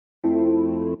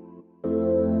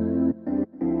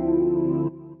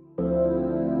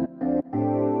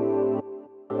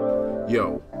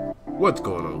Yo, what's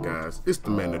going on, guys? It's the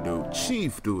man, the dude,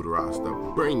 Chief Dude Rasta,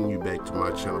 bringing you back to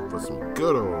my channel for some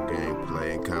good old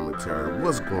gameplay and commentary.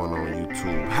 What's going on,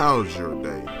 YouTube? How's your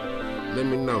day? Let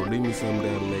me know. Leave me something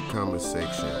down in that comment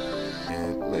section.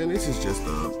 And man, this is just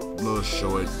a little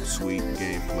short, sweet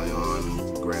gameplay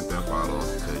on Grand Theft Auto,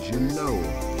 because you know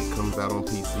it comes out on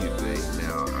PC today.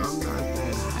 Now, I'm not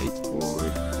that hyped for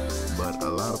it, but a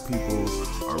lot of people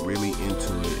are really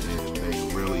into it, and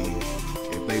they really,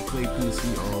 if they play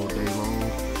PC all day long,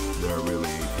 they're really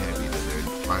happy that they're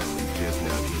finally just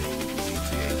now getting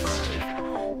GTA5.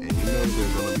 And you know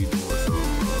they're going to be doing some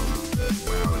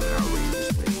wild and outrageous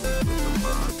things with the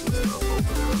mods and stuff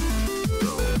over there.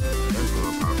 So that's going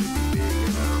to probably be big,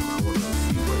 and I want to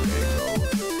see where that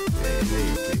goes. And hey,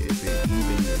 if it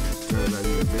even turns out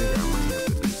even bigger, I might have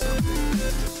to do something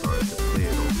and start to play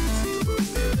it on PC a little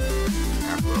bit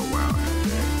after a while, after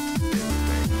that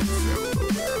everything settles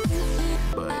over there.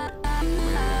 But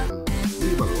man,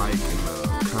 leave a like and a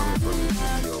comment for this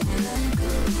video, man,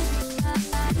 because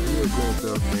if you're a Grand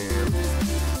Theft fan,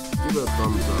 give it a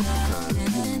thumbs up, because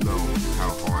you know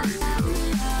how hard it is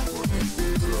for people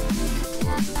to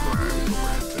want to grind for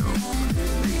Grand Theft.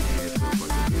 They had to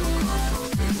fucking be on console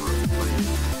if they wanted to play it.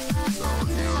 So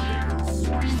now that it's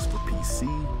released for PC,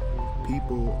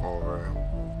 people are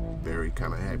very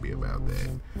kind of happy about that.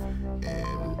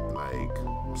 And like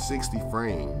 60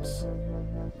 frames,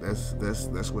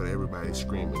 that's what everybody's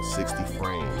screaming. 60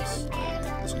 frames. Like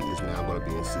it's now going to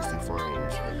be in 60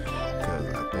 frames, because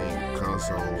I think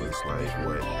console is like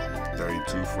what,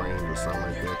 32 frames or something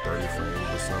like that, 30 frames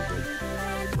or something.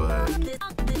 But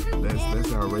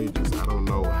that's outrageous. I don't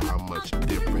know how much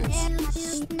difference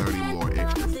 30 more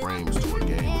extra frames to a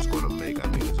game is going to make. I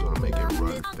mean, it's going to make it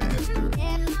run faster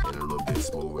and a little bit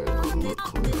smoother and going to look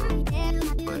clearer,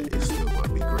 but it's still going to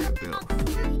be Grand Theft.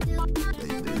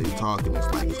 They talking, it's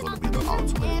like it's going to be the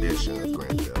ultimate edition of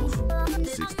Grand Theft,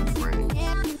 60 frames.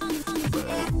 But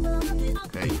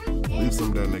hey, leave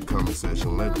some down in the comment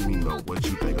section. Let me know what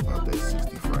you think about that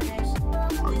 60 frames.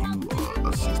 Are you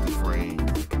a 60 frame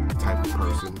type of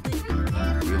person? Do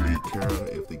you really care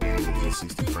if the game is in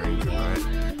 60 frames or not?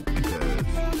 Because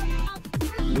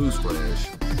newsflash,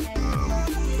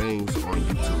 things on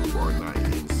YouTube are not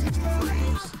in 60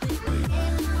 frames. Like,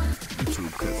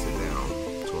 YouTube cuts it down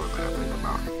to I think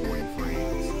about 40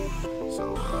 frames. So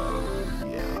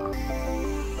yeah,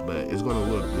 but it's gonna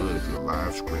look good if you're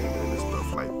live streaming and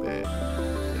stuff like that.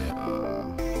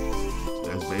 And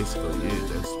that's basically it.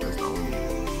 That's the only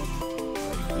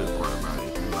good part about it.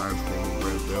 If you live streaming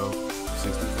Grand Theft,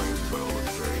 60 frames is gonna look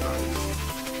very nice.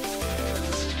 And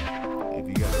if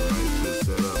you got a nice good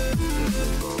setup, it's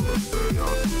definitely gonna look very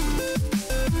awesome too.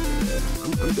 And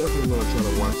I'm definitely gonna try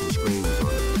to watch some streams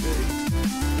on it today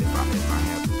if I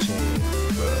have the chance.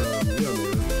 But yeah,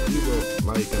 man, leave a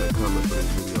like and a comment for this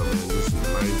video, man. This is a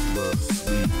nice little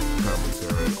sweet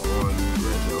commentary on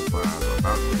Grand Theft 5,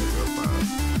 about Grand Theft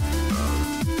 5.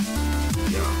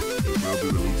 Yeah, it will be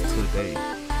released today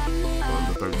on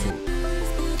the 13th.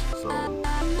 So,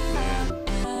 man,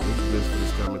 this is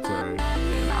this commentary,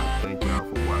 and I thank y'all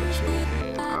for watching.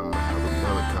 And I'm gonna have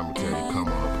another commentary come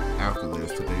up after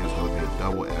this. Today is gonna be a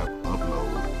double app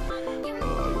upload.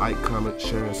 Like, comment,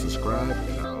 share, and subscribe,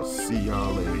 and I'll see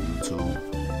y'all later, YouTube.